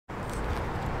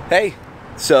Hey,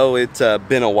 so it's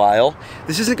been a while.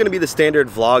 This isn't going to be the standard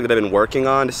vlog that I've been working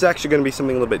on. This is actually going to be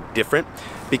something a little bit different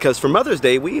because for Mother's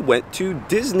Day we went to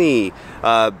Disney.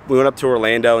 We went up to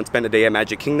Orlando and spent a day at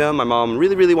Magic Kingdom. My mom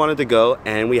really wanted to go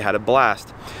and we had a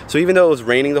blast. So even though it was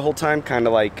raining the whole time, kind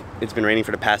of like it's been raining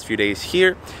for the past few days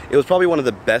here, it was probably one of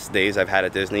the best days I've had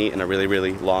at Disney in a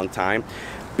really long time.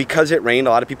 Because it rained,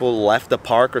 a lot of people left the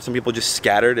park, or some people just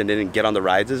scattered and didn't get on the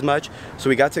rides as much. So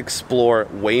we got to explore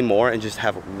way more and just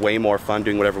have way more fun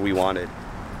doing whatever we wanted.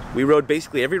 We rode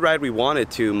basically every ride we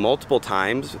wanted to multiple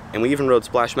times, and we even rode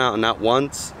Splash Mountain not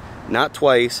once, not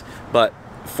twice, but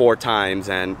 4 times,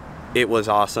 and it was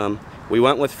awesome. We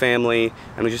went with family,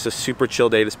 and it was just a super chill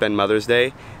day to spend Mother's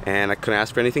Day, and I couldn't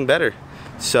ask for anything better.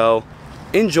 So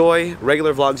enjoy.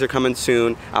 Regular vlogs are coming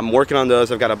soon. I'm working on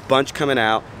those. I've got a bunch coming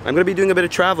out. I'm going to be doing a bit of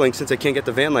traveling since I can't get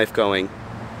the van life going.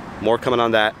 More coming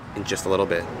on that in just a little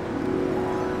bit.